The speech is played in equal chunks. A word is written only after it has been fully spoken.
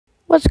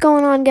What's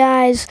going on,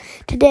 guys?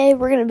 Today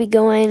we're going to be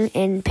going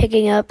and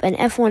picking up an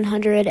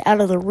F100 out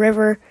of the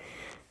river,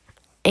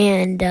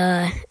 and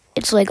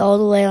it's like all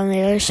the way on the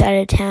other side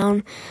of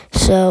town.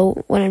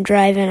 So when I'm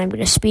driving, I'm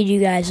going to speed you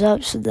guys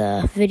up so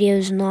the video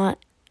is not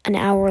an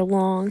hour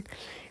long,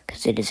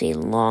 because it is a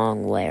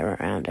long way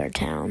around our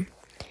town.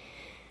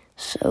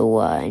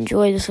 So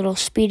enjoy this little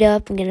speed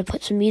up. I'm going to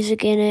put some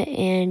music in it,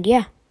 and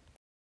yeah.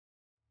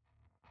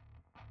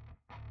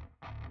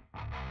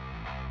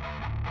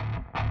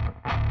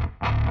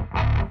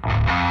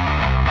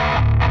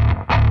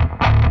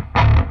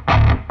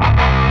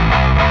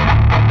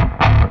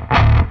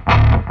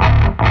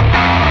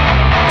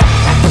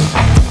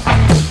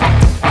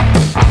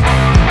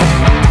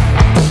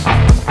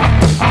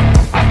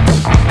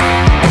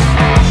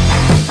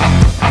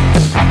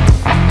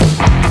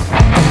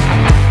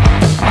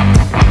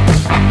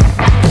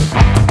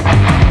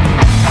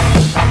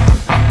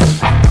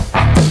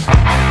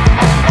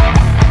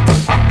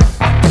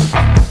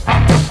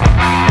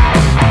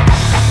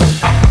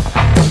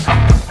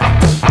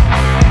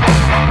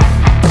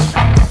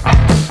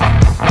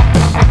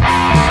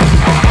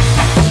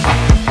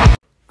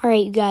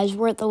 Alright, you guys,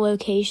 we're at the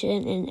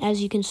location, and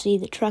as you can see,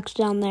 the truck's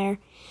down there,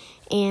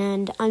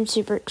 and I'm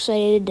super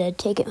excited to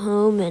take it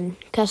home and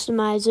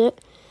customize it,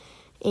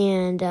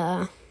 and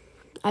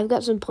I've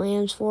got some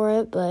plans for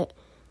it, but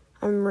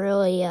I'm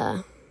really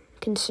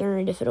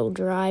concerned if it'll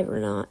drive or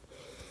not,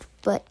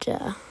 but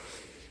I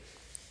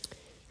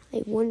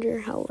wonder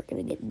how we're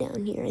going to get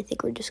down here. I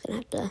think we're just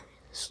going to have to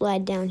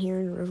slide down here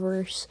in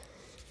reverse.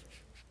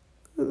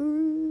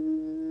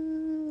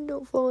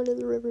 Don't fall into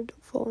the river,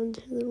 don't fall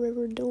into the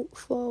river, don't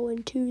fall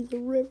into the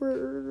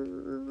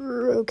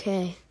river.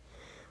 Okay.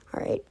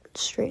 Alright,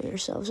 straighten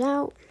ourselves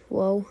out.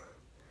 Whoa.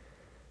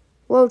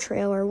 Whoa,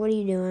 trailer, what are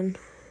you doing?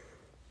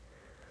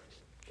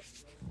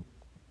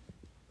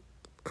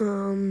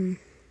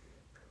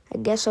 I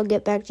guess I'll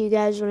get back to you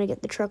guys when I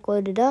get the truck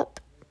loaded up.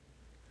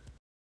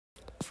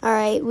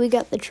 Alright, we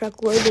got the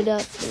truck loaded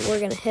up, and we're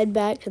going to head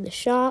back to the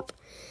shop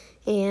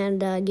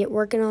and get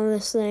working on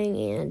this thing,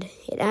 and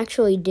it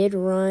actually did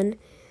run.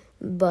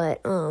 But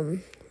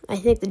I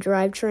think the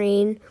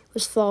drivetrain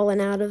was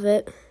falling out of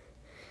it.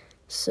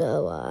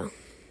 So,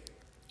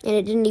 and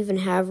it didn't even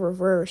have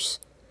reverse.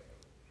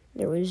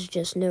 There was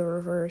just no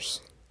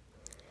reverse.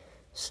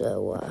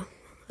 So,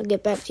 I'll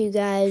get back to you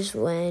guys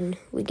when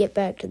we get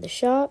back to the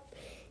shop,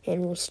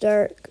 and we'll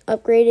start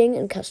upgrading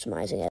and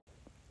customizing it.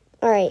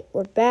 Alright,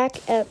 we're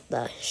back at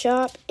the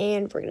shop,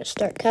 and we're going to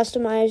start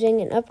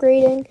customizing and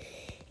upgrading.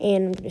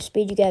 And I'm going to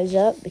speed you guys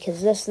up,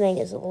 because this thing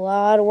is a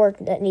lot of work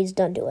that needs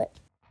done to it.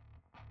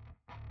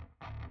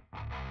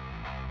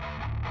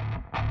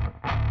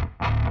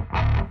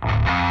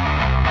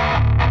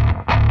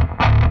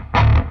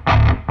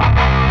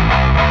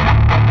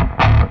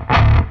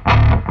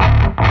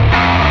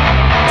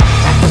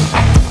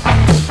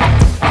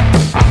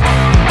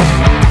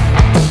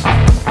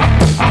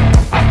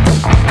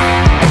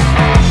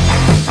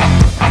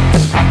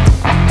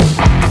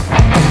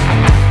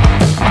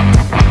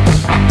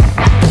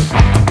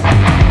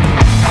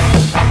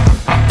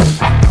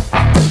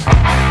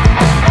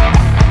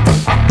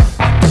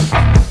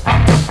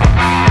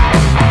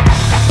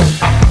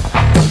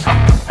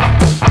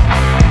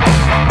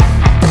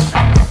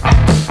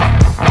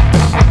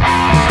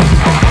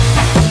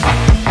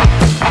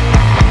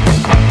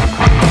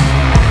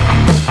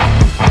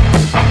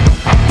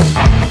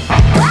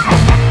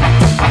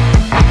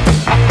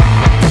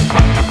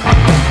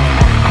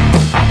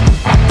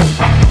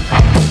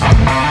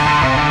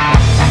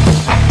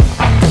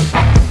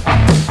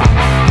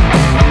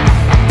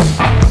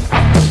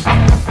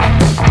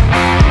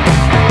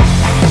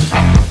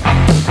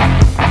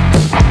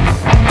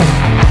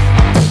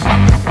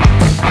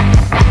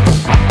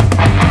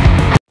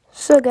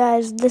 So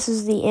guys, this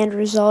is the end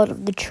result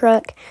of the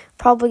truck.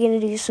 Probably going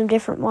to do some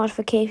different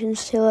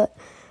modifications to it.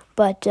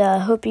 But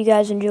hope you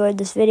guys enjoyed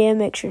this video.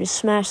 Make sure to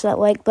smash that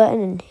like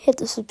button and hit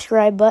the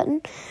subscribe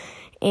button.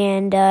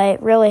 And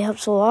it really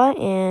helps a lot.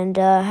 And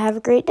have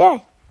a great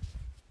day.